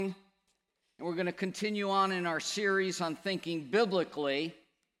And we're going to continue on in our series on thinking biblically.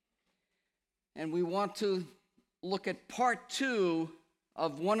 And we want to look at part 2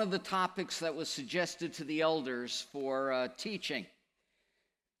 of one of the topics that was suggested to the elders for teaching.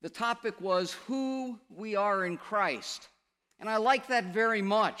 The topic was who we are in Christ. And I like that very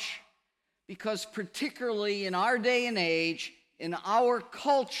much because particularly in our day and age, in our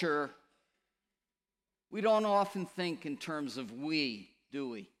culture, we don't often think in terms of we, do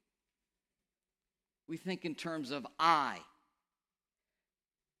we? We think in terms of I.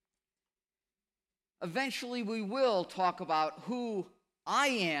 Eventually, we will talk about who I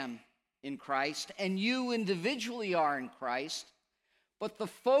am in Christ and you individually are in Christ, but the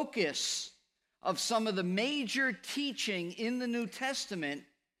focus of some of the major teaching in the New Testament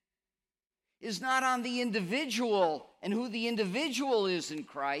is not on the individual and who the individual is in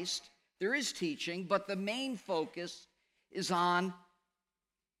Christ. There is teaching, but the main focus is on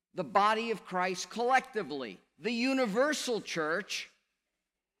the body of Christ collectively. The universal church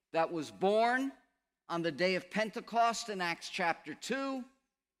that was born on the day of Pentecost in Acts chapter 2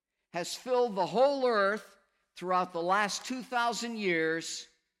 has filled the whole earth throughout the last 2,000 years,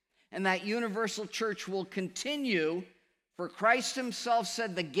 and that universal church will continue, for Christ himself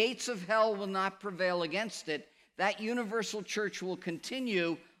said the gates of hell will not prevail against it. That universal church will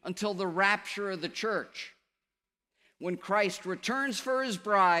continue until the rapture of the church, when Christ returns for his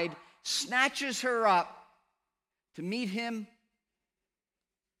bride, snatches her up to meet him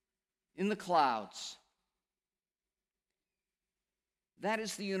in the clouds. That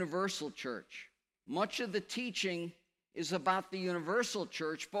is the universal church. Much of the teaching is about the universal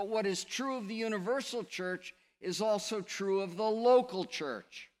church, but what is true of the universal church is also true of the local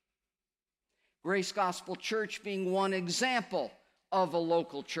church. Grace Gospel Church being one example of a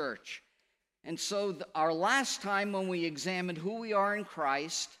local church. And so our last time when we examined who we are in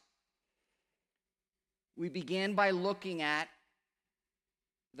Christ, we began by looking at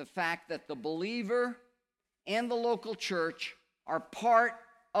the fact that the believer and the local church are part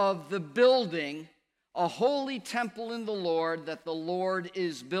of the building, a holy temple in the Lord that the Lord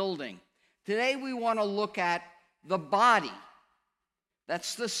is building. Today we want to look at the body.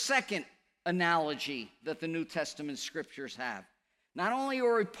 That's the second analogy that the New Testament scriptures have. Not only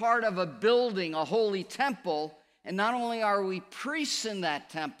are we part of a building, a holy temple, and not only are we priests in that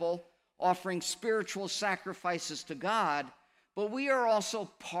temple, offering spiritual sacrifices to God, but we are also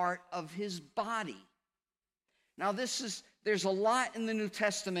part of his body. Now there's a lot in the New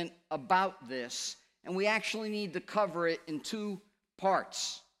Testament about this, and we actually need to cover it in 2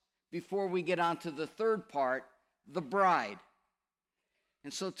 parts before we get on to the third part, the bride.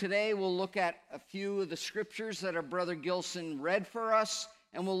 And so today we'll look at a few of the scriptures that our brother Gilson read for us,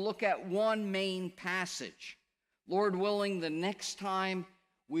 and we'll look at one main passage. Lord willing, the next time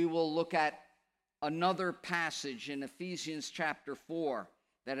we will look at another passage in Ephesians chapter 4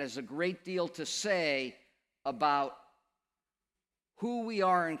 that has a great deal to say about who we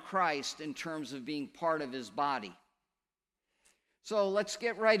are in Christ in terms of being part of his body. So let's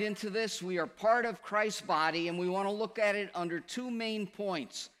get right into this. We are part of Christ's body, and we want to look at it under 2 main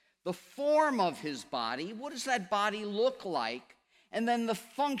points. The form of his body, what does that body look like? And then the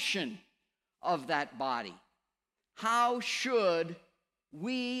function of that body. How should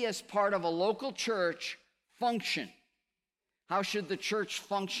we, as part of a local church, function? How should the church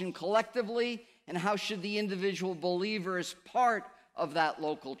function collectively? And how should the individual believer, as part of that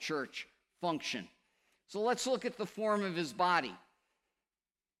local church, function? So let's look at the form of his body.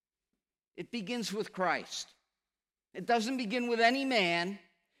 It begins with Christ. It doesn't begin with any man.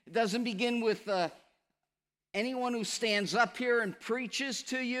 It doesn't begin with anyone who stands up here and preaches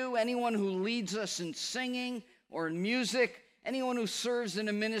to you, anyone who leads us in singing or in music, anyone who serves in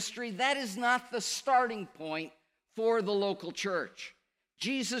a ministry. That is not the starting point for the local church.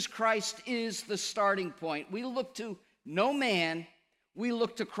 Jesus Christ is the starting point. We look to no man, we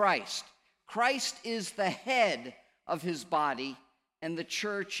look to Christ. Christ is the head of his body, and the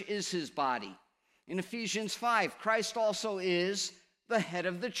church is his body. In Ephesians 5, Christ also is the head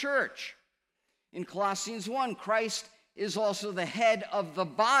of the church. In Colossians 1, Christ is also the head of the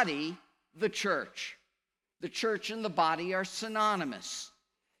body, the church. The church and the body are synonymous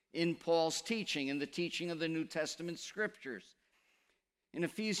in Paul's teaching, in the teaching of the New Testament scriptures. In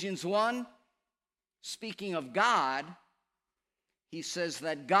Ephesians 1, speaking of God, he says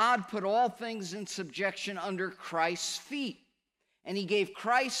that God put all things in subjection under Christ's feet. And he gave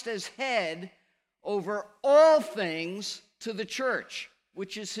Christ as head over all things to the church,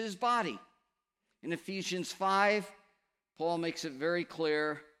 which is his body. In Ephesians 5, Paul makes it very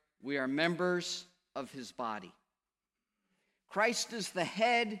clear we are members of his body. Christ is the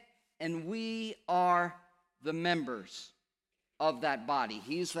head and we are the members of that body.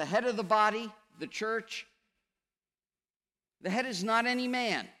 He's the head of the body, the church. The head is not any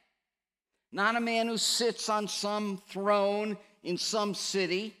man, not a man who sits on some throne in some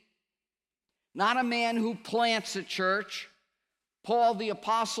city, not a man who plants a church. Paul the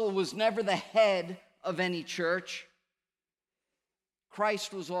apostle was never the head of any church.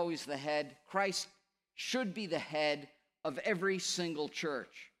 Christ was always the head. Christ should be the head of every single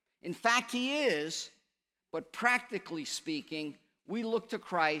church. In fact, he is, but practically speaking, we look to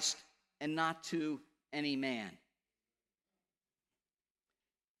Christ and not to any man.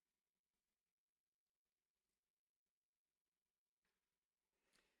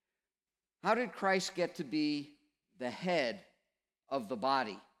 How did Christ get to be the head of the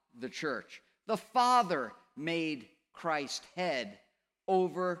body, the church? The Father made Christ head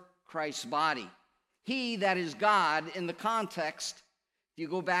over Christ's body. He, that is God, in the context, if you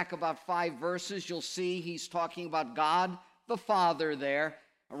go back about 5 verses, you'll see he's talking about God the Father there,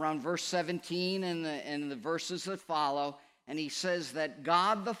 around verse 17 and the verses that follow. And he says that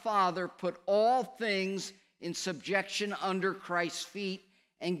God the Father put all things in subjection under Christ's feet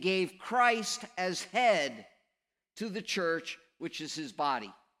and gave Christ as head to the church, which is his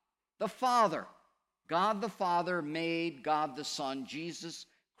body. The Father, God the Father made God the Son, Jesus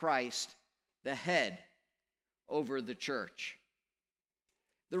Christ, the head over the church.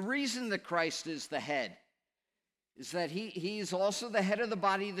 The reason that Christ is the head is that he's also the head of the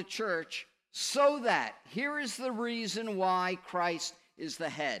body of the church, so that, here is the reason why Christ is the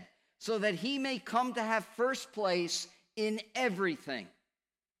head, so that he may come to have first place in everything.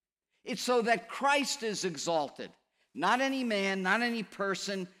 It's so that Christ is exalted, not any man, not any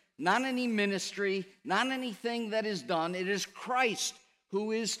person, not any ministry, not anything that is done. It is Christ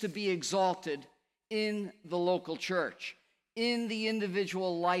who is to be exalted in the local church, in the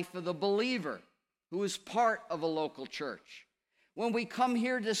individual life of the believer who is part of a local church. When we come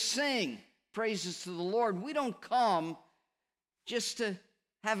here to sing praises to the Lord, we don't come just to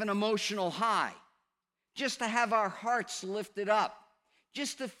have an emotional high, just to have our hearts lifted up,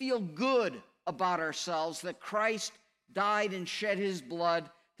 just to feel good about ourselves that Christ died and shed his blood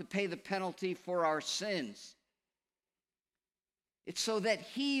to pay the penalty for our sins. It's so that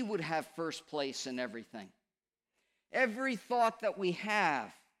he would have first place in everything. Every thought that we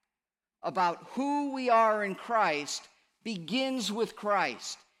have about who we are in Christ begins with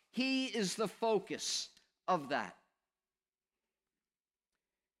Christ. He is the focus of that.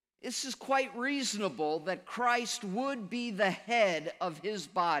 This is quite reasonable that Christ would be the head of his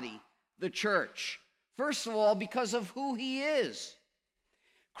body, the church. First of all, because of who he is.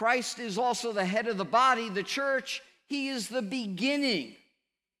 Christ is also the head of the body, the church. He is the beginning.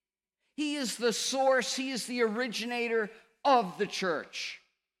 He is the source. He is the originator of the church.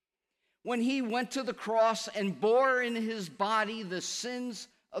 When he went to the cross and bore in his body the sins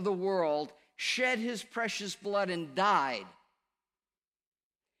of the world, shed his precious blood and died,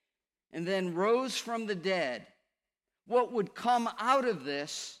 and then rose from the dead, what would come out of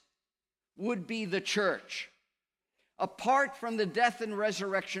this would be the church. Apart from the death and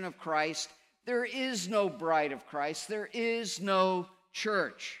resurrection of Christ, there is no bride of Christ. There is no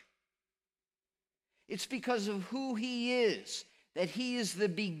church. It's because of who he is that he is the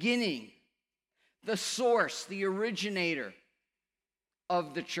beginning, the source, the originator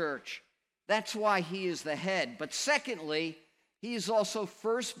of the church. That's why he is the head. But secondly, he is also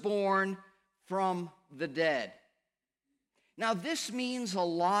firstborn from the dead. Now, this means a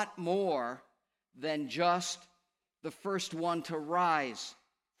lot more than just the first one to rise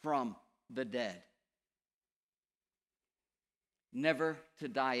from the dead, never to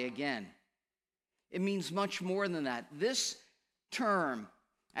die again. It means much more than that. This term,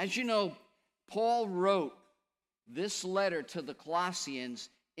 as you know, Paul wrote this letter to the Colossians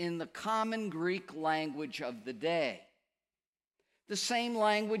in the common Greek language of the day, the same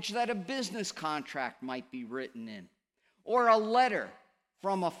language that a business contract might be written in, or a letter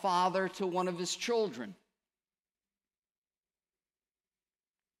from a father to one of his children.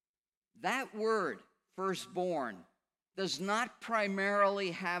 That word, firstborn, does not primarily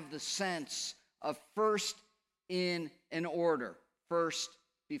have the sense of first in an order, first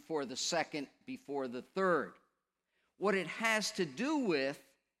before the second, before the third. What it has to do with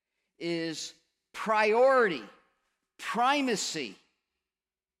is priority, primacy.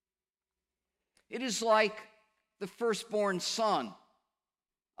 It is like the firstborn son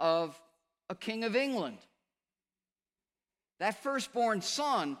of a king of England. That firstborn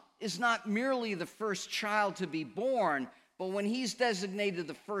son is not merely the first child to be born, but when he's designated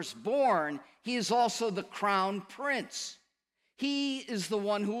the firstborn, he is also the crown prince. He is the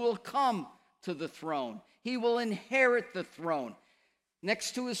one who will come to the throne. He will inherit the throne.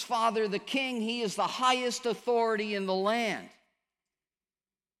 Next to his father, the king, he is the highest authority in the land.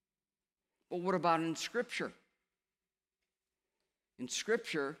 But what about in Scripture? In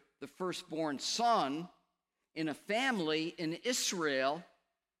Scripture, the firstborn son in a family in Israel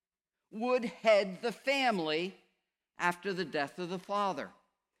would head the family after the death of the father.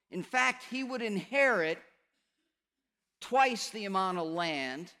 In fact, he would inherit twice the amount of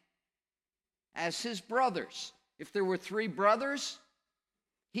land as his brothers. If there were 3 brothers,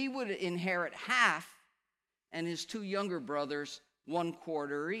 he would inherit half, and his 2 younger brothers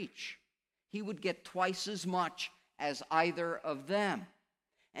 1/4 each. He would get twice as much as either of them,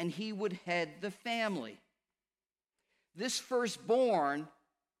 and he would head the family. This firstborn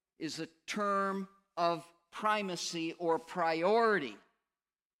is a term of primacy or priority.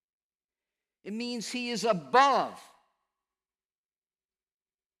 It means he is above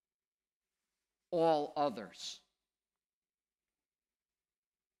all others.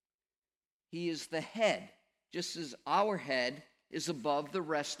 He is the head, just as our head is above the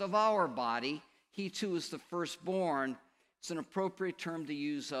rest of our body. He too is the firstborn. It's an appropriate term to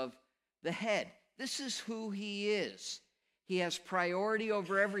use of the head. This is who he is. He has priority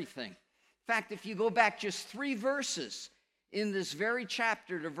over everything. In fact, if you go back just 3 verses in this very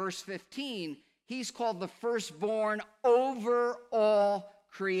chapter to verse 15, he's called the firstborn over all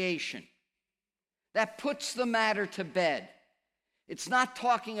creation. That puts the matter to bed. It's not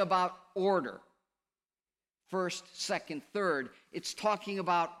talking about order, first, second, third. It's talking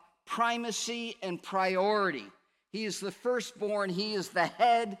about primacy and priority. He is the firstborn. He is the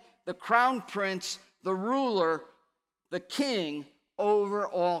head, the crown prince, the ruler, the king over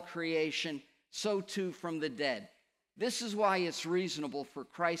all creation. So too from the dead. This is why it's reasonable for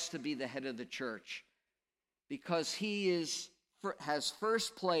Christ to be the head of the church, because he has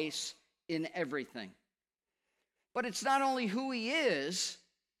first place in everything. But it's not only who he is,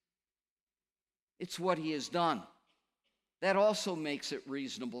 it's what he has done. That also makes it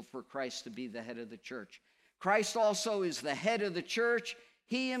reasonable for Christ to be the head of the church. Christ also is the head of the church,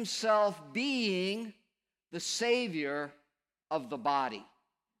 he himself being the Savior of the body.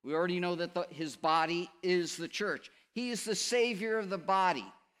 We already know that his body is the church. He is the Savior of the body.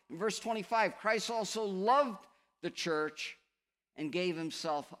 In verse 25, Christ also loved the church and gave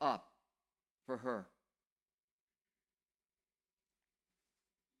himself up for her.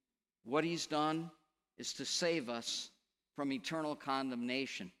 What he's done is to save us from eternal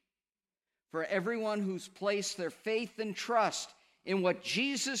condemnation. For everyone who's placed their faith and trust in what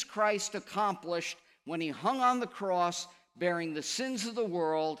Jesus Christ accomplished when he hung on the cross, bearing the sins of the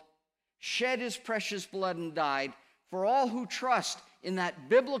world, shed his precious blood and died, for all who trust in that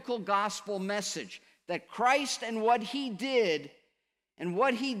biblical gospel message that Christ and what he did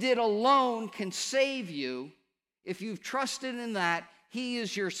alone can save you, if you've trusted in that, he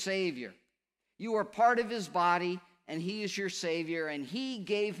is your Savior. You are part of his body, and he is your Savior, and he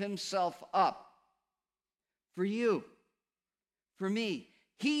gave himself up for you, for me.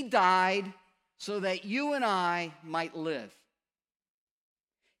 He died so that you and I might live.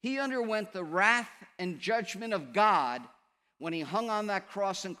 He underwent the wrath and judgment of God when he hung on that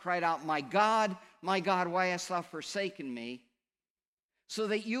cross and cried out, my God, why hast thou forsaken me?" So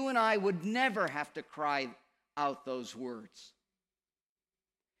that you and I would never have to cry out those words.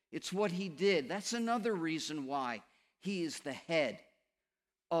 It's what he did. That's another reason why he is the head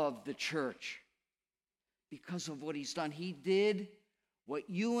of the church. Because of what he's done. He did what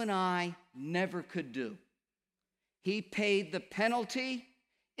you and I never could do. He paid the penalty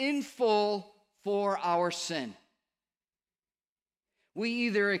in full for our sin. We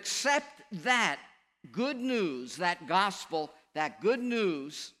either accept that good news, that gospel, that good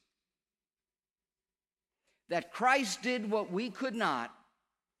news, that Christ did what we could not,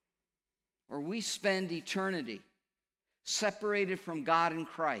 or we spend eternity separated from God and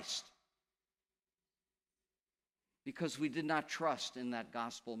Christ because we did not trust in that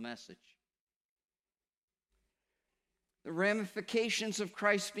gospel message. The ramifications of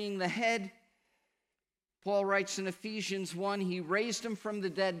Christ being the head, Paul writes in Ephesians 1, he raised him from the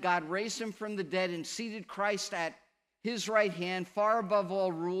dead. God raised him from the dead and seated Christ at his right hand, far above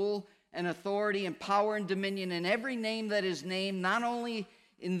all rule and authority and power and dominion and every name that is named, not only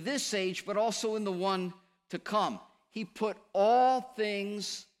in this age, but also in the one to come. He put all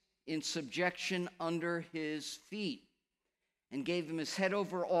things in subjection under his feet and gave him his head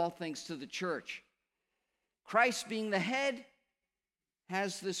over all things to the church. Christ being the head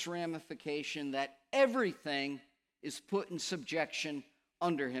has this ramification that everything is put in subjection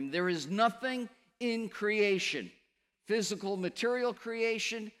under him. There is nothing in creation physical, material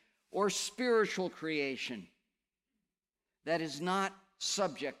creation, or spiritual creation that is not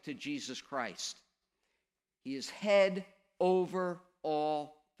subject to Jesus Christ. He is head over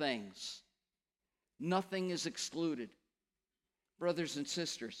all things. Nothing is excluded. Brothers and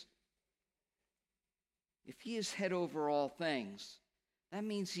sisters, if he is head over all things, that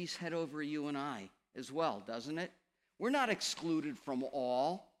means he's head over you and I as well, doesn't it? We're not excluded from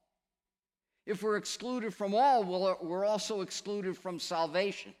all. If we're excluded from all, we're also excluded from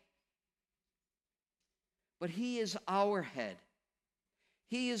salvation. But he is our head.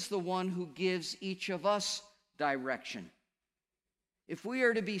 He is the one who gives each of us direction. If we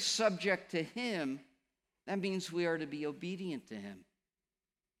are to be subject to him, that means we are to be obedient to him.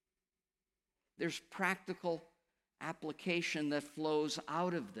 There's practical application that flows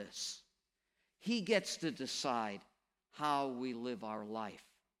out of this. He gets to decide how we live our life,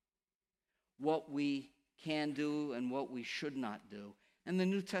 what we can do and what we should not do. And the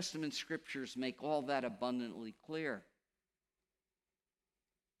New Testament scriptures make all that abundantly clear.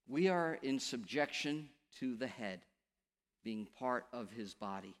 We are in subjection to the head, being part of his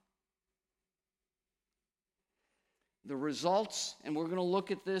body. The results, and we're going to look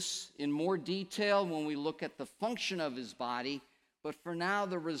at this in more detail when we look at the function of his body, but for now,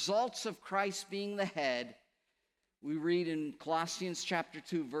 the results of Christ being the head, we read in Colossians chapter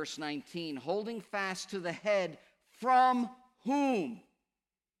 2, verse 19, holding fast to the head from whom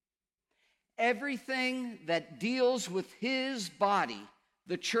everything that deals with his body,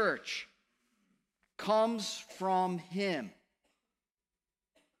 the church, comes from him.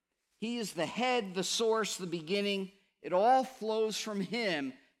 He is the head, the source, the beginning. It all flows from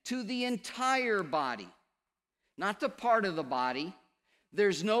him to the entire body, not to part of the body.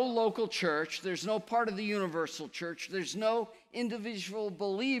 There's no local church. There's no part of the universal church. There's no individual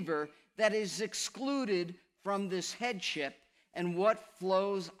believer that is excluded from this headship and what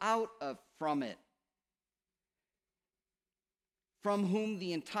flows out from it. From whom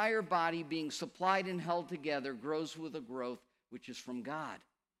the entire body, being supplied and held together, grows with a growth which is from God.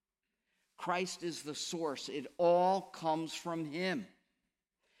 Christ is the source. It all comes from him.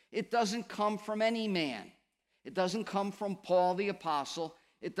 It doesn't come from any man. It doesn't come from Paul the apostle.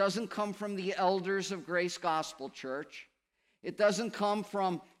 It doesn't come from the elders of Grace Gospel Church. It doesn't come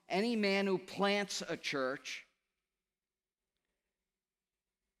from any man who plants a church.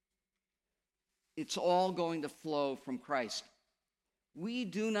 It's all going to flow from Christ. We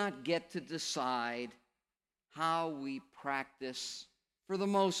do not get to decide how we practice, for the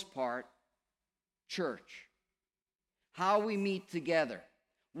most part, church, how we meet together,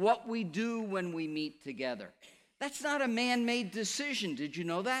 what we do when we meet together. That's not a man-made decision. Did you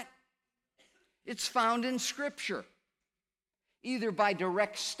know that? It's found in Scripture, either by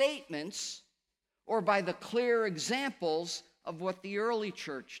direct statements or by the clear examples of what the early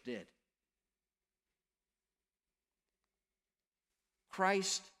church did.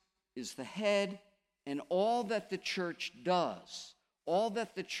 Christ is the head, and all that the church does, all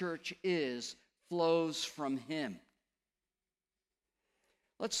that the church is, flows from him.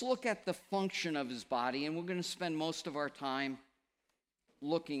 Let's look at the function of his body, and we're going to spend most of our time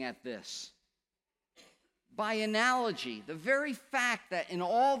looking at this. By analogy, the very fact that in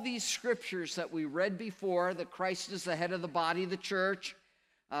all these scriptures that we read before, that Christ is the head of the body of the church,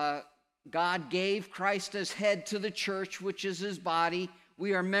 God gave Christ as head to the church, which is his body.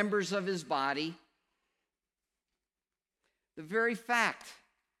 We are members of his body. The very fact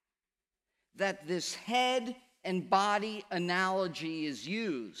that this head and body analogy is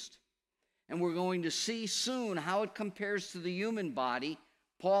used, and we're going to see soon how it compares to the human body.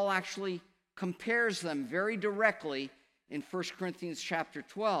 Paul actually compares them very directly in 1 Corinthians chapter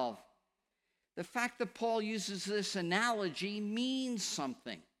 12. The fact that Paul uses this analogy means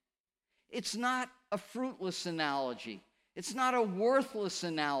something. It's not a fruitless analogy. It's not a worthless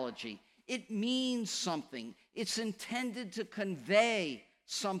analogy. It means something. It's intended to convey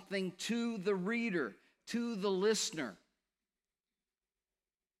something to the reader, to the listener.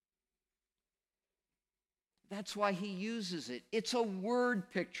 That's why he uses it. It's a word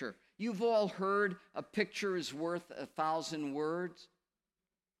picture. You've all heard a picture is worth 1,000 words.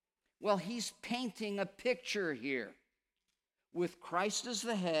 Well, he's painting a picture here with Christ as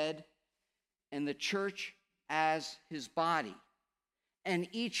the head and the church as his body, and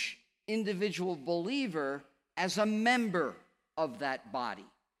each individual believer as a member of that body.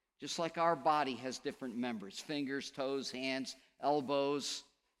 Just like our body has different members: fingers, toes, hands, elbows,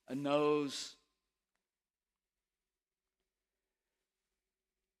 a nose.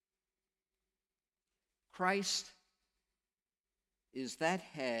 Christ is that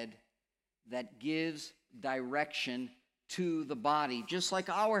head that gives direction to the body, just like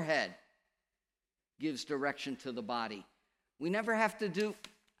our head gives direction to the body. We never have to do,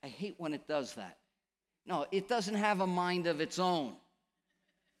 I hate when it does that. No, it doesn't have a mind of its own.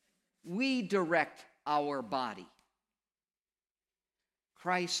 We direct our body.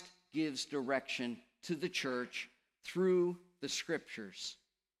 Christ gives direction to the church through the Scriptures.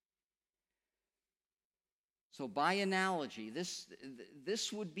 So by analogy,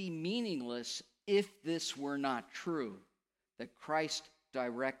 this would be meaningless if this were not true, that Christ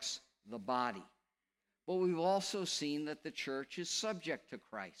directs the body. But we've also seen that the church is subject to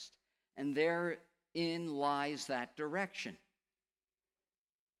Christ, and therein lies that direction.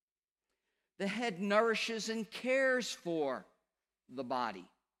 The head nourishes and cares for the body,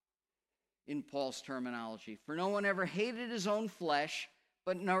 in Paul's terminology. For no one ever hated his own flesh,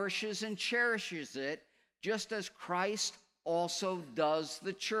 but nourishes and cherishes it, just as Christ also does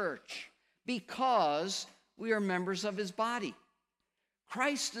the church, because we are members of his body.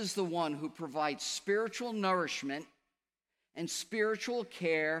 Christ is the one who provides spiritual nourishment and spiritual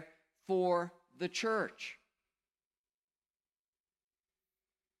care for the church.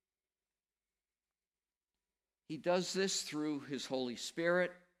 He does this through his Holy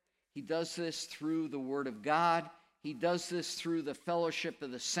Spirit. He does this through the Word of God. He does this through the fellowship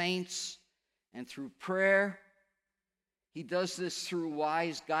of the saints and through prayer. He does this through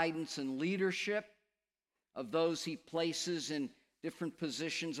wise guidance and leadership of those he places in different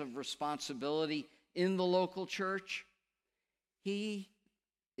positions of responsibility in the local church. He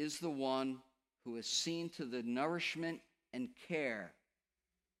is the one who has seen to the nourishment and care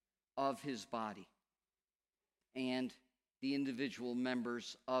of his body and the individual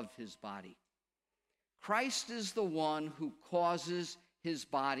members of his body. Christ is the one who causes his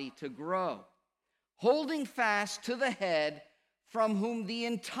body to grow, holding fast to the head, from whom the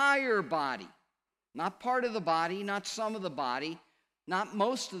entire body, not part of the body, not some of the body, not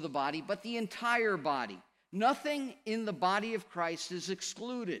most of the body, but the entire body. Nothing in the body of Christ is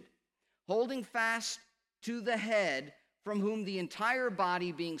excluded. Holding fast to the head, from whom the entire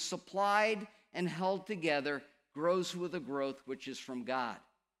body, being supplied and held together, grows with a growth which is from God.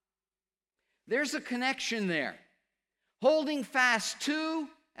 There's a connection there. Holding fast to,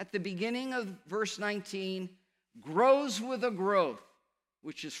 at the beginning of verse 19, grows with a growth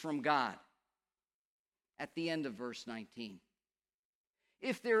which is from God. At the end of verse 19.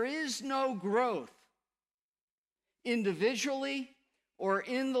 If there is no growth individually or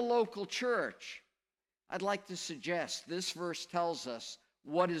in the local church, I'd like to suggest this verse tells us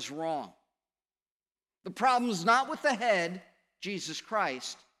what is wrong. The problem is not with the head, Jesus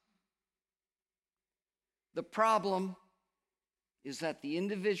Christ. The problem is that the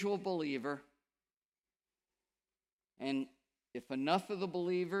individual believer, and if enough of the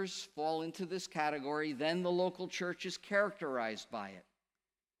believers fall into this category, then the local church is characterized by it.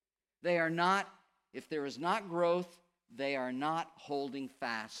 They are not, if there is not growth, they are not holding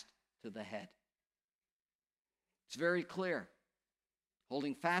fast to the head. It's very clear.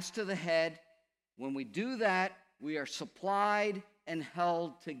 Holding fast to the head, when we do that, we are supplied and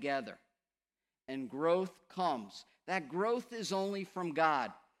held together. And growth comes. That growth is only from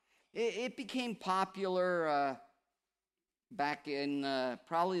God. It became popular back in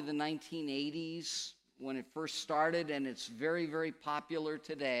probably the 1980s when it first started, and it's very, very popular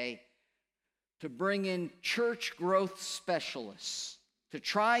today, to bring in church growth specialists to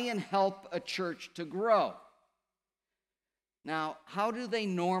try and help a church to grow. Now, how do they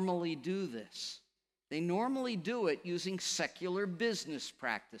normally do this? They normally do it using secular business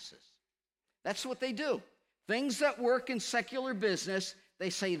practices. That's what they do. Things that work in secular business, they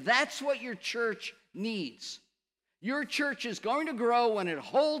say that's what your church needs. Your church is going to grow when it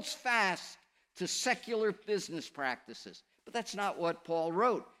holds fast to secular business practices. But that's not what Paul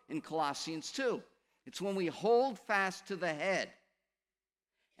wrote in Colossians 2. It's when we hold fast to the head.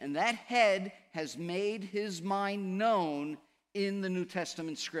 And that head has made his mind known in the New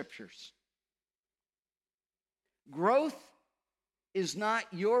Testament scriptures. Growth is not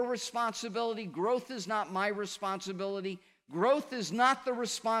your responsibility. Growth is not my responsibility. Growth is not the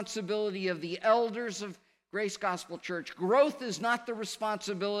responsibility of the elders of Grace Gospel Church. Growth is not the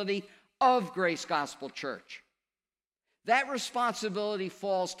responsibility of Grace Gospel Church. That responsibility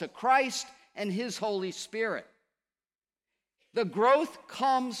falls to Christ and his Holy Spirit. The growth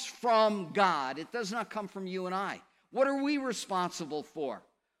comes from God. It does not come from you and I. What are we responsible for?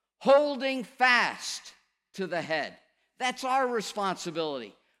 Holding fast to the head. That's our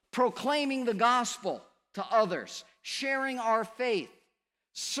responsibility. Proclaiming the gospel to others, sharing our faith,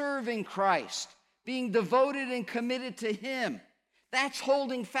 serving Christ, being devoted and committed to him. That's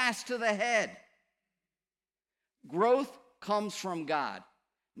holding fast to the head. Growth comes from God,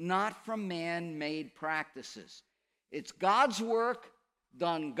 not from man-made practices. It's God's work,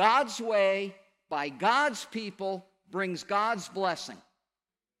 done God's way, by God's people, brings God's blessing.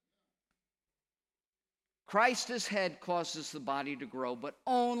 Christ as head causes the body to grow, but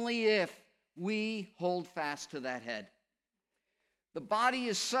only if we hold fast to that head. The body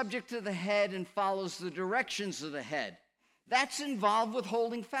is subject to the head and follows the directions of the head. That's involved with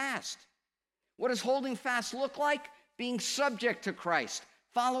holding fast. What does holding fast look like? Being subject to Christ,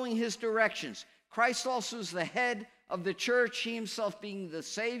 following his directions. Christ also is the head of the church, he himself being the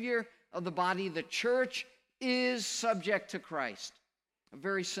Savior of the body. The church is subject to Christ. A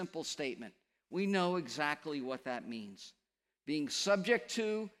very simple statement. We know exactly what that means. Being subject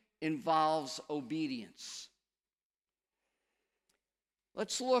to involves obedience.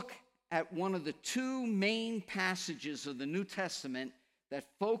 Let's look at one of the two main passages of the New Testament that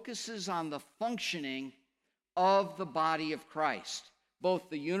focuses on the functioning of the body of Christ, both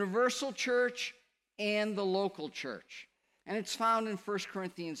the universal church and the local church. And it's found in 1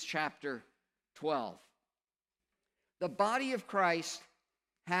 Corinthians chapter 12. The body of Christ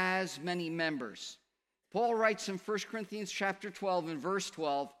has many members. Paul writes in 1 Corinthians chapter 12 and verse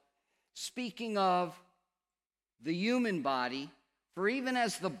 12, speaking of the human body, for even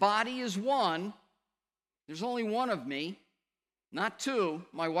as the body is one, there's only one of me, not two.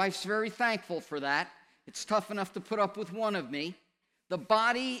 My wife's very thankful for that. It's tough enough to put up with one of me. The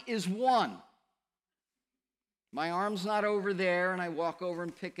body is one. My arm's not over there and I walk over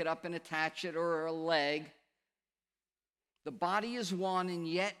and pick it up and attach it, or a leg. The body is one and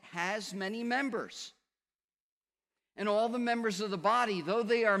yet has many members. And all the members of the body, though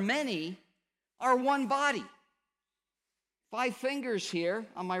they are many, are one body. 5 fingers here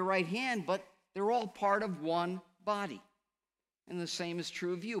on my right hand, but they're all part of one body. And the same is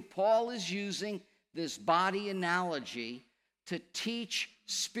true of you. Paul is using this body analogy to teach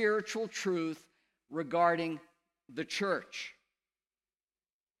spiritual truth regarding the church.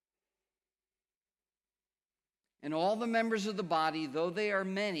 And all the members of the body, though they are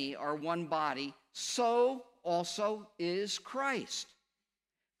many, are one body, so also is Christ.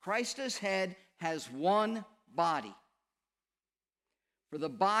 Christ as head has one body. For the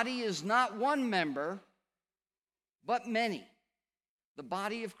body is not one member, but many. The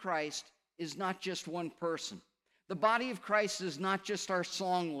body of Christ is not just one person. The body of Christ is not just our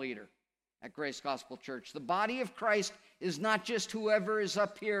song leader at Grace Gospel Church. The body of Christ is not just whoever is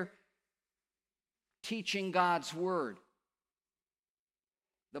up here teaching God's word.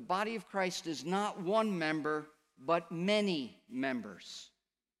 The body of Christ is not one member, but many members.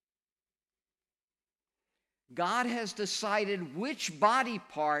 God has decided which body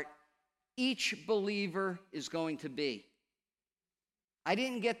part each believer is going to be. I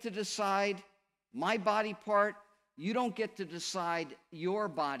didn't get to decide my body part. You don't get to decide your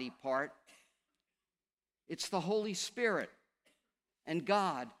body part. It's the Holy Spirit and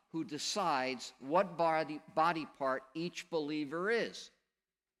God who decides what body part each believer is.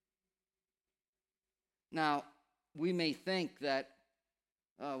 Now, we may think that,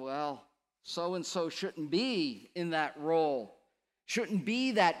 so-and-so shouldn't be in that role, shouldn't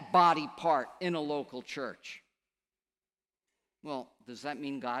be that body part in a local church. Well, does that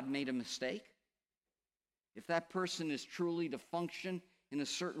mean God made a mistake? If that person is truly to function in a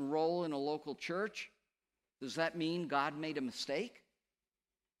certain role in a local church, does that mean God made a mistake?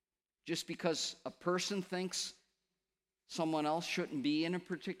 Just because a person thinks someone else shouldn't be in a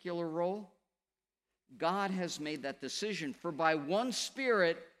particular role? God has made that decision. For by one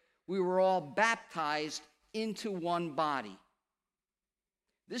Spirit we were all baptized into one body.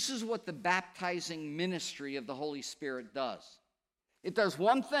 This is what the baptizing ministry of the Holy Spirit does. It does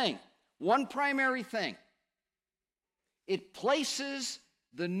one thing, one primary thing. It places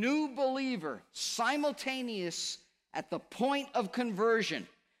the new believer simultaneous at the point of conversion,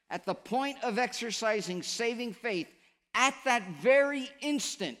 at the point of exercising saving faith. At that very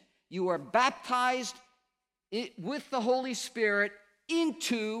instant, you are baptized with the Holy Spirit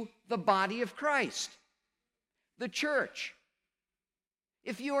into the body of Christ, the church.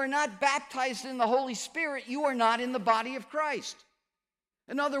 If you are not baptized in the Holy Spirit, you are not in the body of Christ.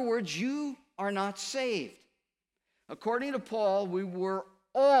 In other words, you are not saved. According to Paul, we were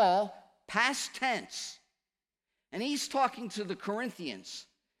all, past tense, and he's talking to the Corinthians,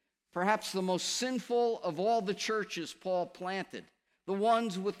 perhaps the most sinful of all the churches Paul planted, the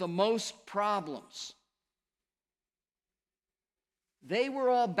ones with the most problems. They were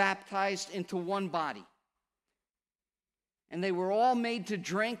all baptized into one body, and they were all made to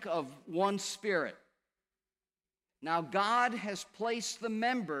drink of one Spirit. Now God has placed the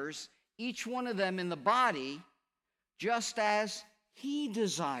members, each one of them in the body, just as he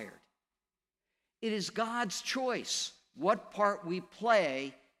desired. It is God's choice what part we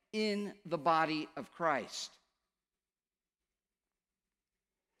play in the body of Christ.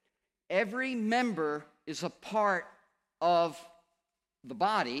 Every member is a part of the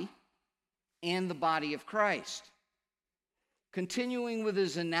body and the body of Christ. Continuing with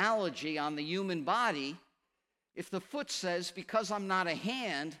his analogy on the human body, if the foot says, because I'm not a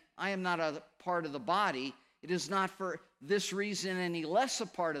hand, I am not a part of the body, it is not for this reason any less a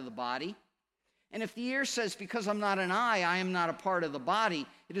part of the body. And if the ear says, because I'm not an eye, I am not a part of the body,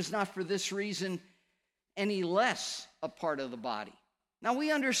 it is not for this reason any less a part of the body. Now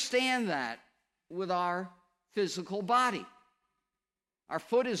we understand that with our physical body. Our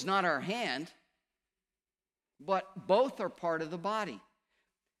foot is not our hand, but both are part of the body.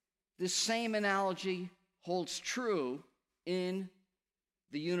 This same analogy holds true in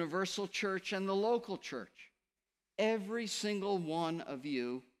the universal church and the local church. Every single one of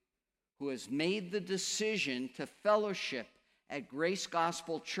you who has made the decision to fellowship at Grace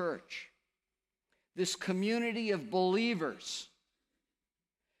Gospel Church, this community of believers,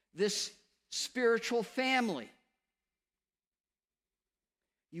 this spiritual family,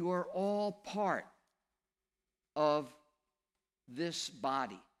 you are all part of this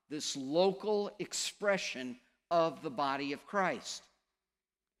body, this local expression of the body of Christ.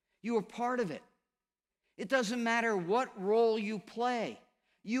 You are part of it. It doesn't matter what role you play.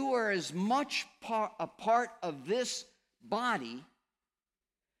 You are as much a part of this body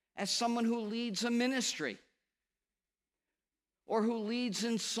as someone who leads a ministry or who leads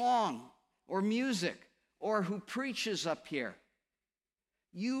in song or music or who preaches up here.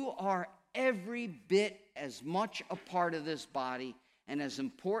 You are every bit as much a part of this body and as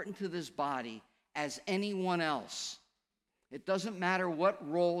important to this body as anyone else. It doesn't matter what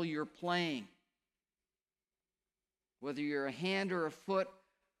role you're playing. Whether you're a hand or a foot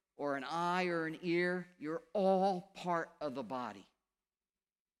or an eye or an ear, you're all part of the body.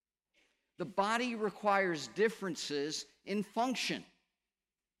 The body requires differences in function.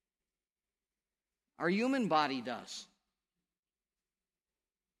 Our human body does.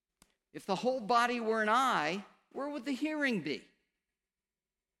 If the whole body were an eye, where would the hearing be?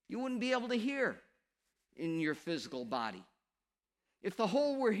 You wouldn't be able to hear in your physical body. If the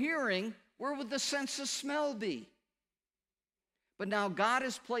whole were hearing, where would the sense of smell be? But now God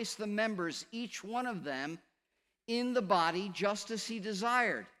has placed the members, each one of them, in the body just as he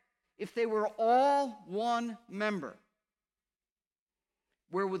desired. If they were all one member,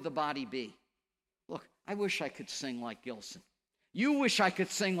 where would the body be? Look, I wish I could sing like Gilson. You wish I could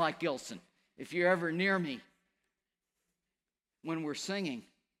sing like Gilson if you're ever near me when we're singing.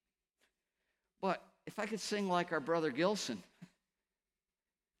 But if I could sing like our brother Gilson,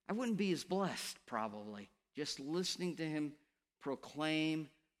 I wouldn't be as blessed, probably, just listening to him proclaim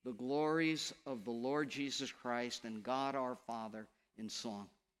the glories of the Lord Jesus Christ and God our Father in song.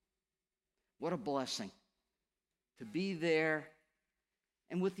 What a blessing to be there,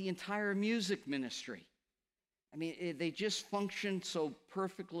 and with the entire music ministry. I mean, they just function so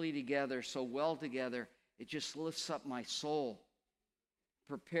perfectly together, so well together. It just lifts up my soul,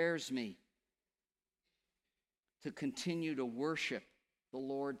 prepares me to continue to worship the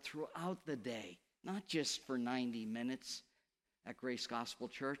Lord throughout the day, not just for 90 minutes at Grace Gospel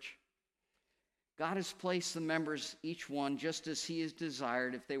Church. God has placed the members, each one, just as he has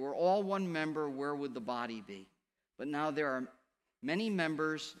desired. If they were all one member, where would the body be? But now there are many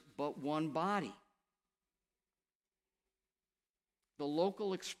members, but one body. The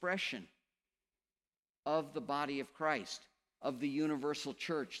local expression of the body of Christ, of the universal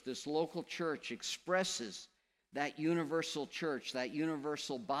church, this local church expresses that universal church, that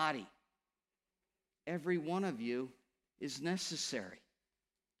universal body. Every one of you is necessary.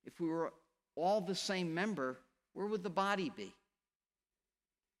 If we were all the same member, where would the body be?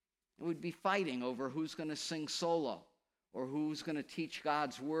 It would be fighting over who's going to sing solo, or who's going to teach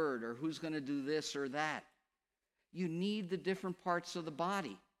God's word, or who's going to do this or that. You need the different parts of the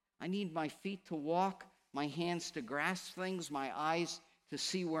body. I need my feet to walk, my hands to grasp things, my eyes to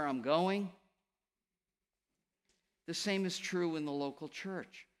see where I'm going. The same is true in the local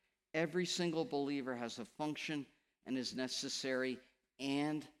church. Every single believer has a function and is necessary,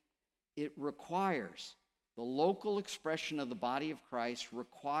 and it requires, the local expression of the body of Christ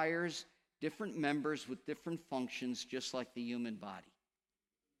requires different members with different functions, just like the human body.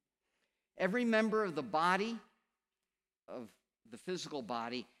 Every member of the body, of the physical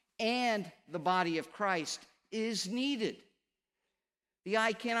body, and the body of Christ is needed. The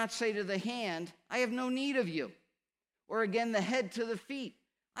eye cannot say to the hand, I have no need of you. Or again, the head to the feet,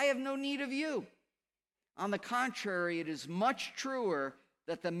 I have no need of you. On the contrary, it is much truer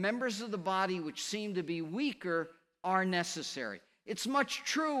that the members of the body which seem to be weaker are necessary. It's much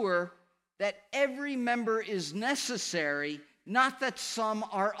truer that every member is necessary, not that some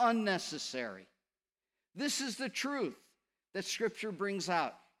are unnecessary. This is the truth that Scripture brings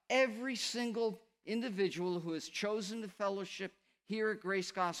out. Every single individual who has chosen to fellowship here at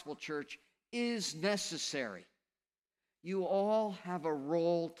Grace Gospel Church is necessary. You all have a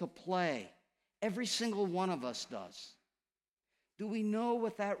role to play. Every single one of us does. Do we know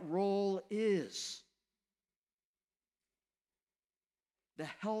what that role is? The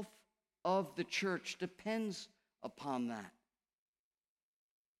health of the church depends upon that.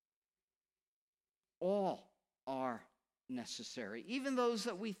 All are necessary, even those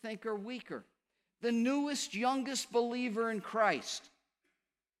that we think are weaker. The newest, youngest believer in Christ.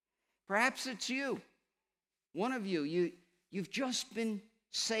 Perhaps it's you. One of you, you've just been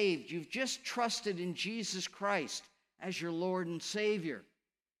saved. You've just trusted in Jesus Christ as your Lord and Savior.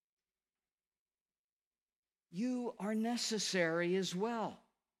 You are necessary as well.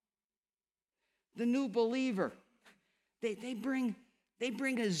 The new believer, they bring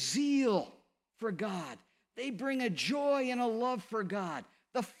a zeal for God. They bring a joy and a love for God.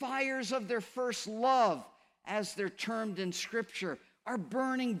 The fires of their first love, as they're termed in Scripture, are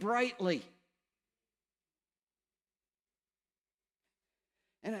burning brightly.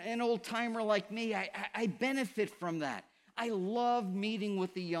 And an old-timer like me, I benefit from that. I love meeting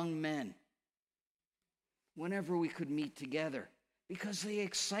with the young men whenever we could meet together because they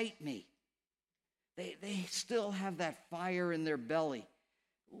excite me. They still have that fire in their belly.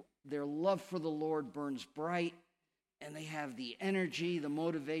 Their love for the Lord burns bright, and they have the energy, the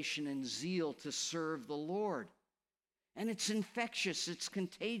motivation, and zeal to serve the Lord. And it's infectious, it's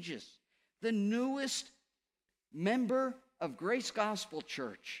contagious. The newest member of Grace Gospel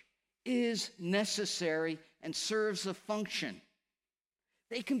Church is necessary and serves a function.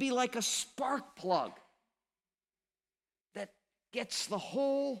 They can be like a spark plug that gets the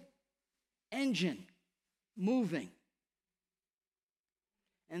whole engine moving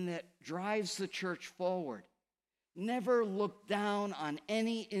and that drives the church forward. Never look down on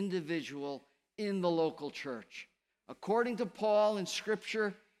any individual in the local church. According to Paul in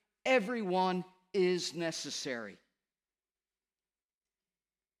Scripture, everyone is necessary.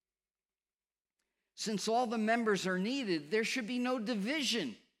 Since all the members are needed, there should be no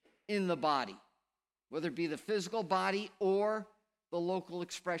division in the body, whether it be the physical body or the local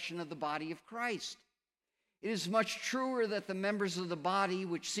expression of the body of Christ. It is much truer that the members of the body,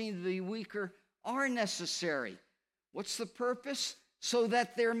 which seem to be weaker, are necessary. What's the purpose? So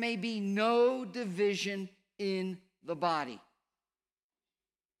that there may be no division in the body.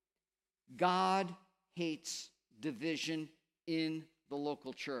 God hates division in the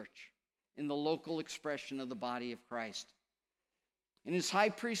local church, in the local expression of the body of Christ. In his high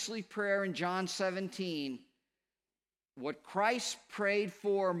priestly prayer in John 17, what Christ prayed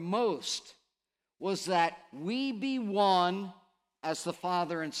for most was that we be one as the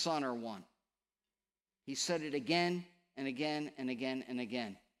Father and Son are one. He said it again and again and again and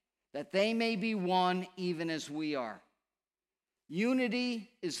again, that they may be one even as we are. Unity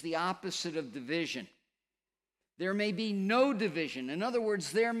is the opposite of division. There may be no division. In other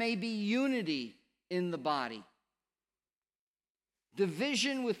words, there may be unity in the body.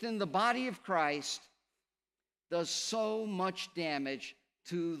 Division within the body of Christ does so much damage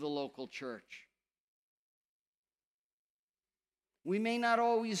to the local church. We may not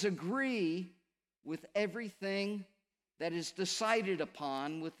always agree with everything that is decided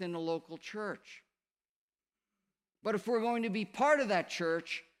upon within a local church. But if we're going to be part of that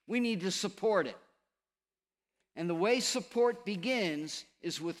church, we need to support it. And the way support begins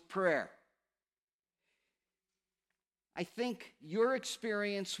is with prayer. I think your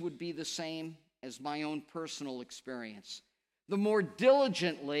experience would be the same as my own personal experience. The more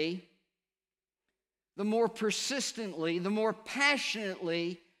diligently, the more persistently, the more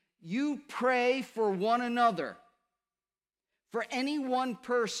passionately you pray for one another, for any one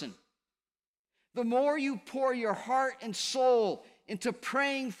person, the more you pour your heart and soul into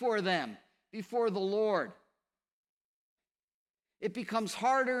praying for them before the Lord, it becomes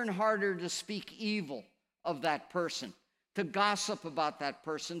harder and harder to speak evil of that person, to gossip about that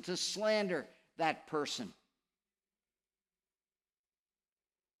person, to slander that person.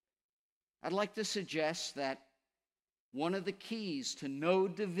 I'd like to suggest that one of the keys to no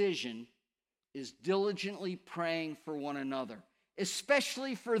division is diligently praying for one another,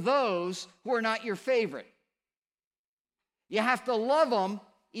 especially for those who are not your favorite. You have to love them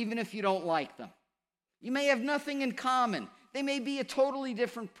even if you don't like them. You may have nothing in common. They may be a totally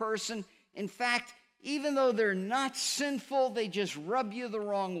different person. In fact, even though they're not sinful, they just rub you the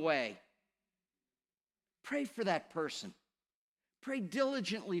wrong way. Pray for that person. Pray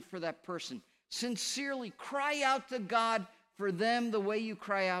diligently for that person. Sincerely cry out to God for them the way you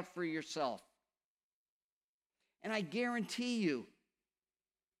cry out for yourself. And I guarantee you,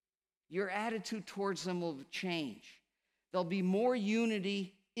 your attitude towards them will change. There'll be more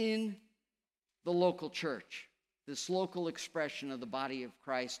unity in the local church, this local expression of the body of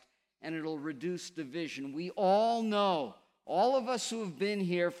Christ, and it'll reduce division. We all know, all of us who have been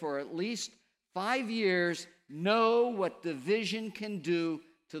here for at least 5 years know what division can do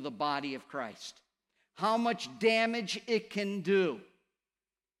to the body of Christ, how much damage it can do.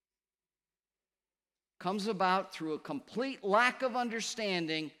 Comes about through a complete lack of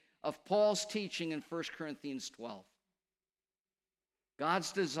understanding of Paul's teaching in 1 Corinthians 12.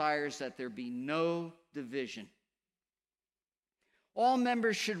 God's desire is that there be no division. All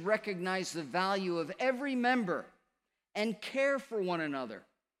members should recognize the value of every member and care for one another.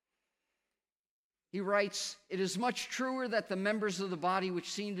 He writes, "It is much truer that the members of the body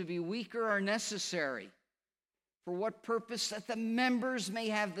which seem to be weaker are necessary. For what purpose? That the members may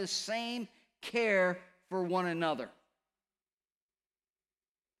have the same care for one another."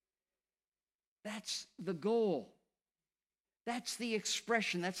 That's the goal. That's the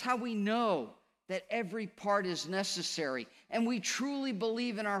expression. That's how we know that every part is necessary. And we truly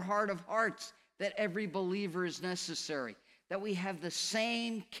believe in our heart of hearts that every believer is necessary, that we have the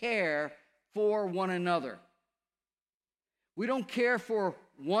same care for one another. We don't care for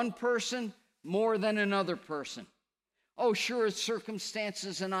one person more than another person. Oh, sure,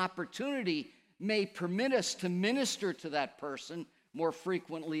 circumstances and opportunity may permit us to minister to that person more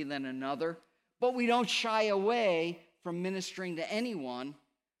frequently than another, but we don't shy away from ministering to anyone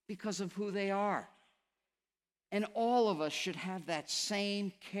because of who they are. And all of us should have that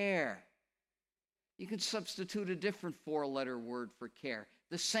same care. You can substitute a different four-letter word for care.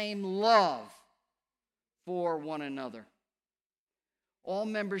 The same love for one another. All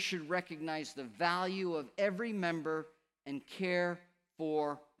members should recognize the value of every member and care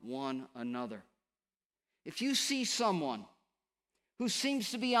for one another. If you see someone who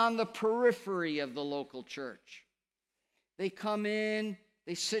seems to be on the periphery of the local church, they come in,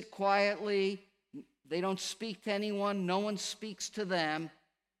 they sit quietly, they don't speak to anyone, no one speaks to them,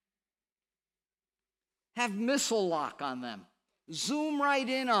 have missile lock on them. Zoom right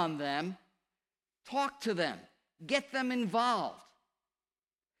in on them, talk to them, get them involved.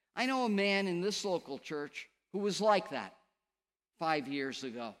 I know a man in this local church who was like that 5 years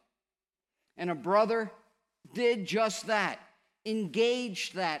ago. And a brother did just that,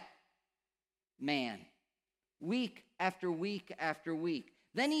 engaged that man week after week after week.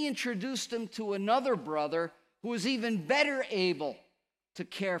 Then he introduced him to another brother who was even better able to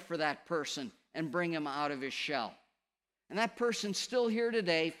care for that person and bring him out of his shell. And that person's still here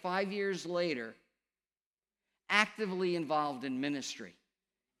today, 5 years later, actively involved in ministry.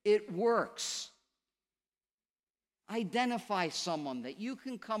 It works. Identify someone that you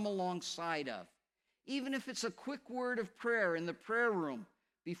can come alongside of, even if it's a quick word of prayer in the prayer room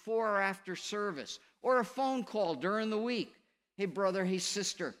before or after service, or a phone call during the week. Hey, brother, hey,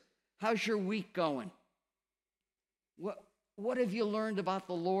 sister, how's your week going? What have you learned about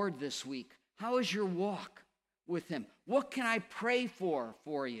the Lord this week? How is your walk with him? What can I pray for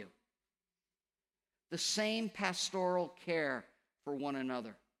you? The same pastoral care for one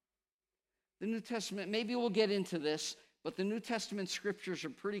another. The New Testament, maybe we'll get into this, but the New Testament scriptures are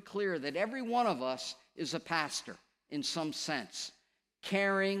pretty clear that every one of us is a pastor in some sense.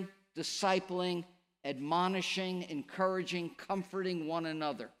 Caring, discipling, admonishing, encouraging, comforting one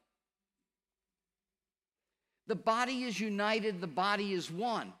another. The body is united, the body is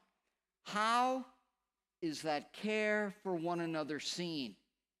one. How is that care for one another seen?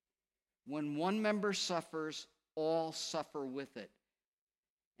 When one member suffers, all suffer with it.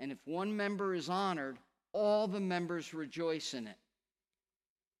 And if one member is honored, all the members rejoice in it.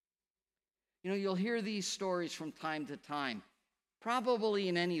 You know, you'll hear these stories from time to time, probably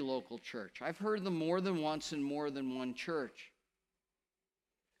in any local church. I've heard them more than once in more than one church.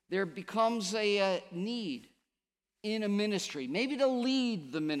 There becomes a need in a ministry, maybe to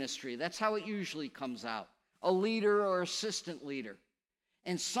lead the ministry. That's how it usually comes out, a leader or assistant leader.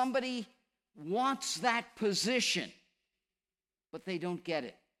 And somebody wants that position, but they don't get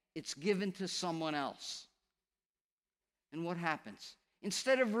it. It's given to someone else. And what happens?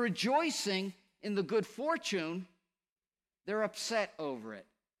 Instead of rejoicing in the good fortune, they're upset over it.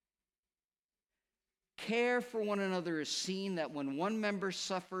 Care for one another is seen that when one member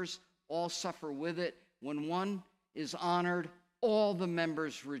suffers, all suffer with it. When one is honored, all the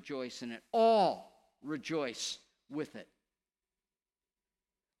members rejoice in it. All rejoice with it.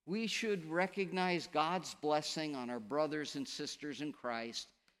 We should recognize God's blessing on our brothers and sisters in Christ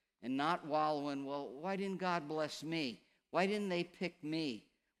and not wallow in, well, why didn't God bless me? Why didn't they pick me?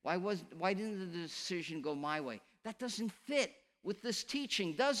 Why didn't the decision go my way? That doesn't fit with this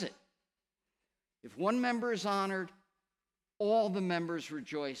teaching, does it? If one member is honored, all the members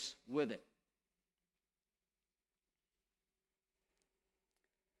rejoice with it.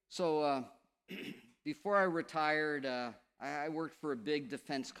 So before I retired, I worked for a big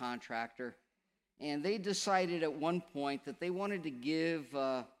defense contractor, and they decided at one point that they wanted to give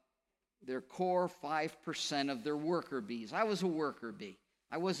their core 5% of their worker bees. I was a worker bee.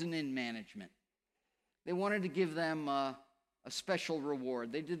 I wasn't in management. They wanted to give them a special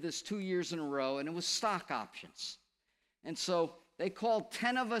reward. They did this 2 years in a row, and it was stock options. And so they called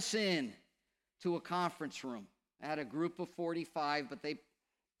 10 of us in to a conference room. I had a group of 45, but they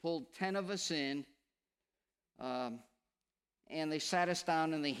pulled 10 of us in, and they sat us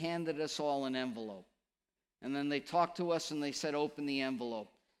down and they handed us all an envelope. And then they talked to us and they said, open the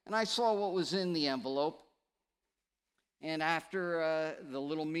envelope. And I saw what was in the envelope. And after the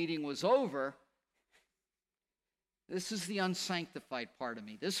little meeting was over, this is the unsanctified part of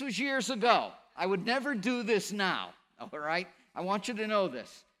me. This was years ago. I would never do this now, all right? I want you to know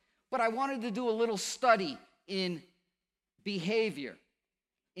this. But I wanted to do a little study in behavior,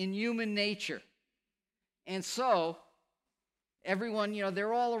 in human nature. And so everyone,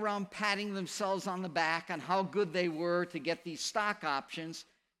 they're all around patting themselves on the back on how good they were to get these stock options.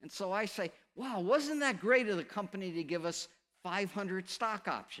 And so I say, wow, wasn't that great of the company to give us 500 stock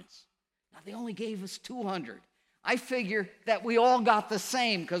options? Now, they only gave us 200. I figure that we all got the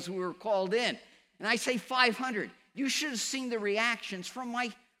same because we were called in. And I say 500. You should have seen the reactions from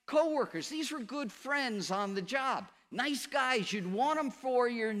my coworkers. These were good friends on the job. Nice guys. You'd want them for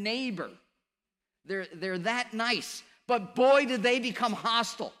your neighbor. They're that nice. But boy, did they become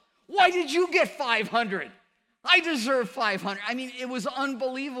hostile. Why did you get 500? I deserve 500. I mean, it was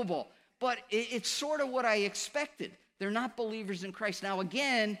unbelievable. But it's sort of what I expected. They're not believers in Christ. Now,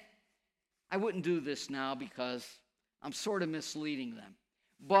 again, I wouldn't do this now because I'm sort of misleading them.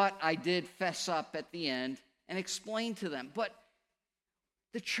 But I did fess up at the end and explain to them. But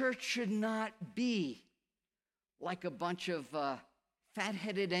the church should not be like a bunch of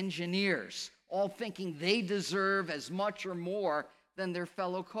fat-headed engineers, all thinking they deserve as much or more than their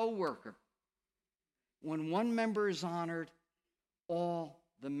fellow co-worker. When one member is honored, all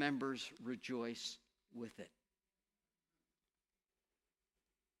the members rejoice with it.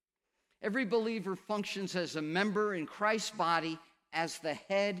 Every believer functions as a member in Christ's body as the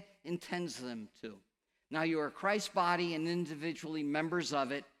head intends them to. Now you are Christ's body and individually members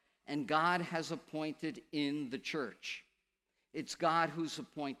of it, and God has appointed in the church. It's God who's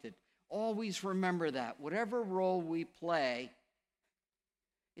appointed. Always remember that. Whatever role we play,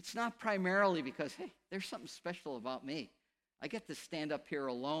 it's not primarily because, hey, there's something special about me. I get to stand up here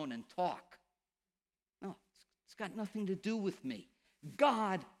alone and talk. No, it's got nothing to do with me.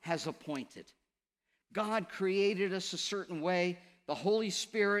 God has appointed. God created us a certain way. The Holy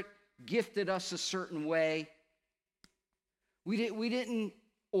Spirit gifted us a certain way. We didn't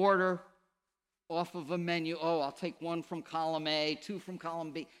order off of a menu, I'll take one from column A, two from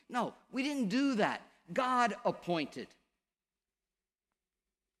column B. No, we didn't do that. God appointed.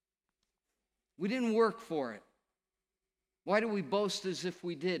 We didn't work for it. Why do we boast as if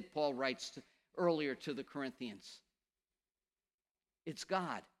we did? Paul writes earlier to the Corinthians. It's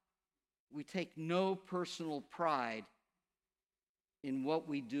God. We take no personal pride in what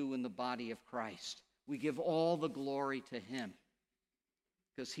we do in the body of Christ. We give all the glory to Him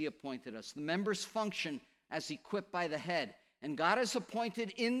because He appointed us. The members function as equipped by the head. And God has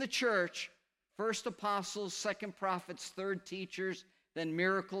appointed in the church first apostles, second prophets, third teachers, then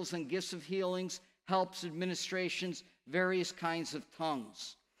miracles and gifts of healings, helps, administrations, various kinds of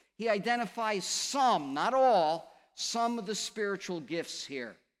tongues. He identifies some, not all, some of the spiritual gifts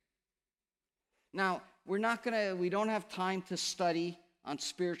here. Now, we don't have time to study on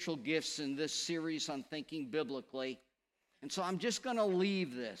spiritual gifts in this series on thinking biblically. And so I'm just going to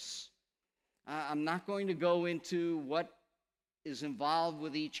leave this. I'm not going to go into what is involved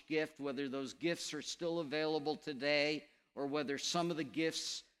with each gift, whether those gifts are still available today or whether some of the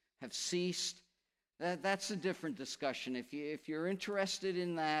gifts have ceased. That's a different discussion. If you're interested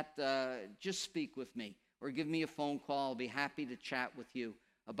in that, just speak with me or give me a phone call. I'll be happy to chat with you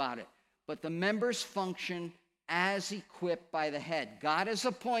about it. But the members function as equipped by the head. God has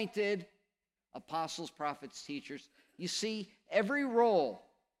appointed apostles, prophets, teachers. You see, every role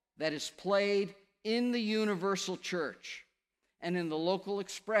that is played in the universal church and in the local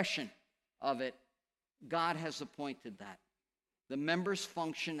expression of it God has appointed that. The members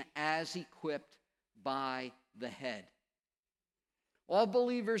function as equipped by the head. All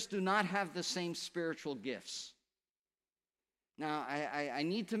believers do not have the same spiritual gifts. Now, I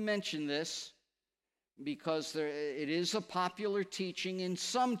need to mention this because it is a popular teaching in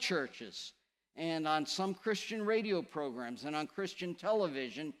some churches and on some Christian radio programs and on Christian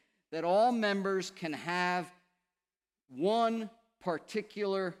television that all members can have one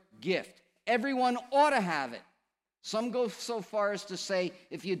particular gift. Everyone ought to have it. Some go so far as to say,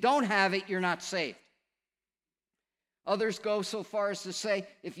 if you don't have it, you're not saved. Others go so far as to say,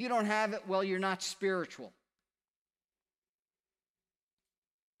 if you don't have it, well, you're not spiritual.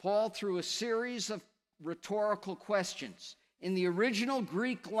 Paul, through a series of rhetorical questions, in the original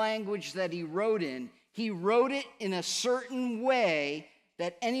Greek language that he wrote it in a certain way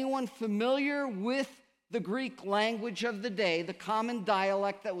that anyone familiar with the Greek language of the day, the common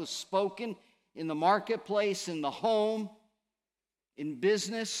dialect that was spoken in the marketplace, in the home, in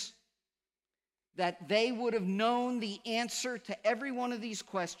business, that they would have known the answer to every one of these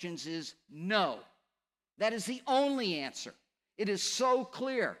questions is no. That is the only answer. It is so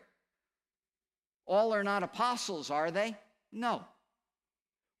clear. All are not apostles, are they? No.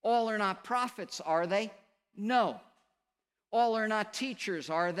 All are not prophets, are they? No. All are not teachers,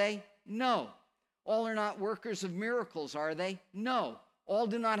 are they? No. All are not workers of miracles, are they? No. All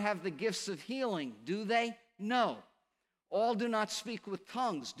do not have the gifts of healing, do they? No. All do not speak with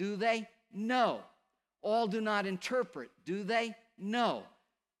tongues, do they? No. All do not interpret, do they? No.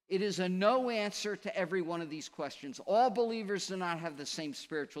 It is a no answer to every one of these questions. All believers do not have the same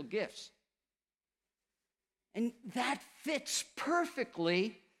spiritual gifts. And that fits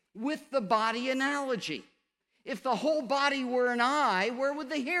perfectly with the body analogy. If the whole body were an eye, where would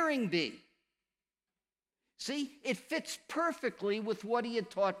the hearing be? See, it fits perfectly with what he had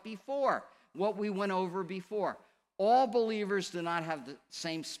taught before, what we went over before. All believers do not have the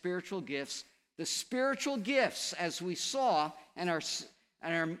same spiritual gifts. The spiritual gifts, as we saw,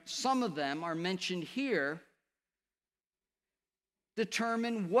 some of them are mentioned here,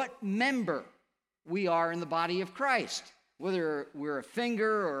 determine what member we are in the body of Christ, whether we're a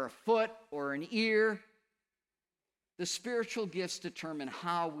finger or a foot or an ear. The spiritual gifts determine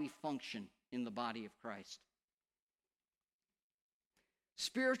how we function in the body of Christ.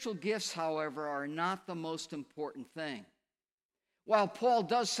 Spiritual gifts, however, are not the most important thing. While Paul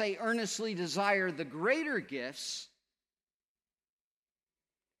does say earnestly desire the greater gifts,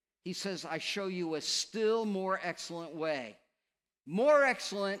 he says, I show you a still more excellent way. More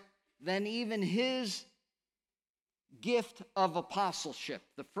excellent than even his gift of apostleship,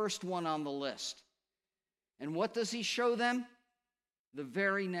 the first one on the list. And what does he show them? The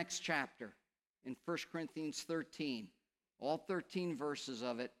very next chapter in 1 Corinthians 13. All 13 verses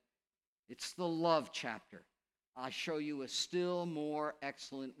of it. It's the love chapter. I show you a still more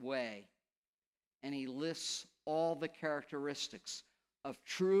excellent way. And he lists all the characteristics of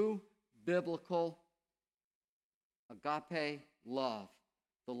true biblical agape love,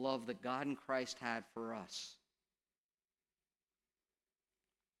 the love that God and Christ had for us.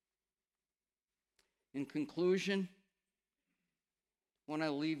 In conclusion, I want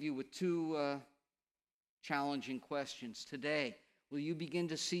to leave you with two challenging questions. Today, will you begin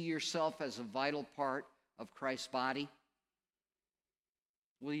to see yourself as a vital part of Christ's body?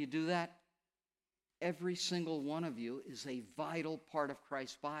 Will you do that? Every single one of you is a vital part of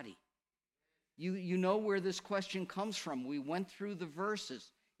Christ's body. You know where this question comes from. We went through the verses.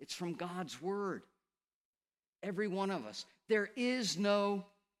 It's from God's word. Every one of us. There is no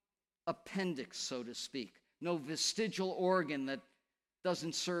appendix, so to speak, no vestigial organ that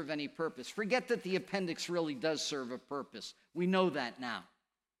doesn't serve any purpose. Forget that the appendix really does serve a purpose. We know that now.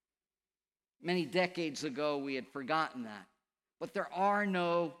 Many decades ago, we had forgotten that. But there are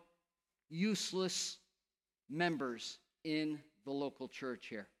no useless members in the local church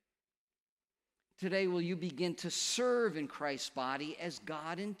here. Today, will you begin to serve in Christ's body as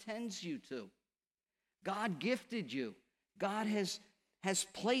God intends you to? God gifted you. God has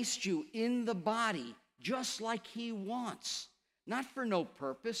placed you in the body just like he wants. Not for no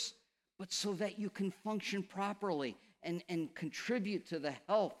purpose, but so that you can function properly and contribute to the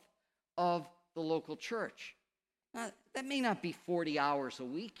health of the local church. Now, that may not be 40 hours a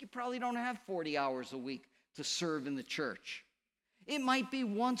week. You probably don't have 40 hours a week to serve in the church. It might be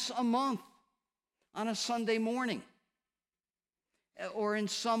once a month on a Sunday morning or in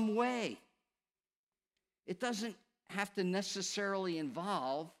some way. It doesn't have to necessarily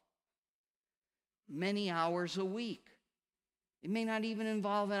involve many hours a week. It may not even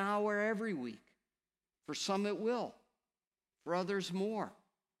involve an hour every week. For some it will. For others more.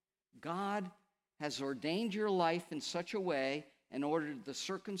 God has ordained your life in such a way and ordered the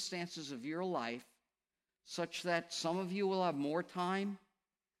circumstances of your life such that some of you will have more time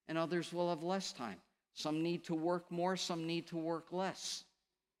and others will have less time. Some need to work more, some need to work less.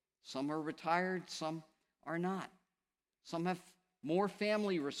 Some are retired, some are not. Some have more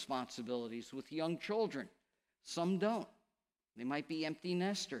family responsibilities with young children. Some don't. They might be empty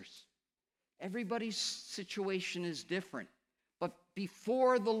nesters. Everybody's situation is different. But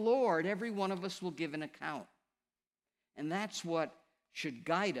before the Lord, every one of us will give an account. And that's what should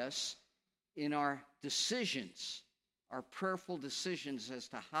guide us in our decisions, our prayerful decisions as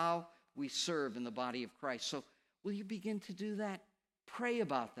to how we serve in the body of Christ. So will you begin to do that? Pray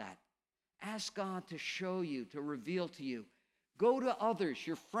about that. Ask God to show you, to reveal to you. Go to others,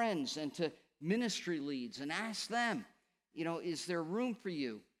 your friends, and to ministry leads and ask them, is there room for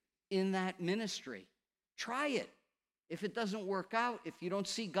you in that ministry? Try it. If it doesn't work out, if you don't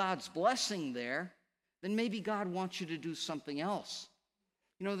see God's blessing there, then maybe God wants you to do something else.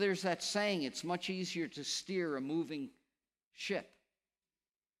 There's that saying, it's much easier to steer a moving ship.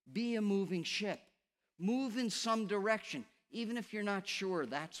 Be a moving ship. Move in some direction, even if you're not sure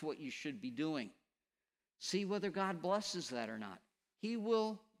that's what you should be doing. See whether God blesses that or not. He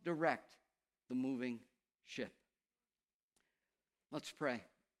will direct the moving ship. Let's pray.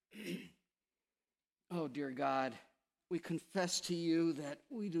 Oh, dear God, we confess to you that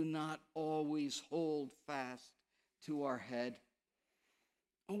we do not always hold fast to our head.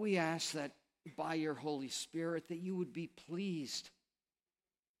 And we ask that by your Holy Spirit that you would be pleased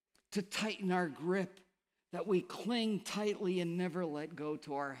to tighten our grip, that we cling tightly and never let go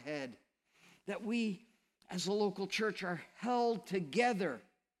to our head, that we as a local church are held together,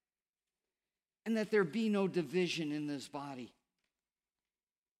 and that there be no division in this body.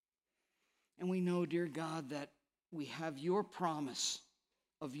 And we know, dear God, that we have your promise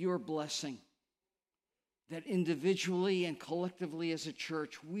of your blessing, that individually and collectively as a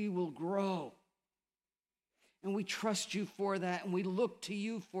church, we will grow. And we trust you for that, and we look to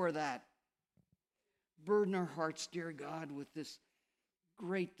you for that. Burden our hearts, dear God, with this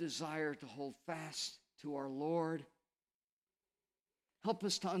great desire to hold fast to our Lord. Help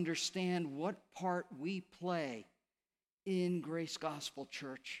us to understand what part we play in Grace Gospel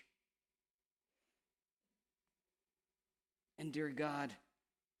Church. And dear God,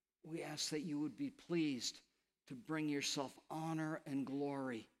 we ask that you would be pleased to bring yourself honor and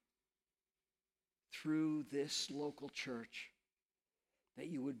glory through this local church, that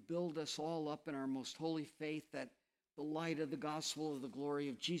you would build us all up in our most holy faith, that the light of the gospel of the glory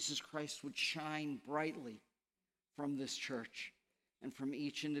of Jesus Christ would shine brightly from this church and from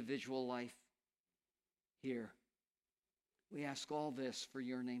each individual life here. We ask all this for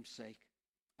your name's sake.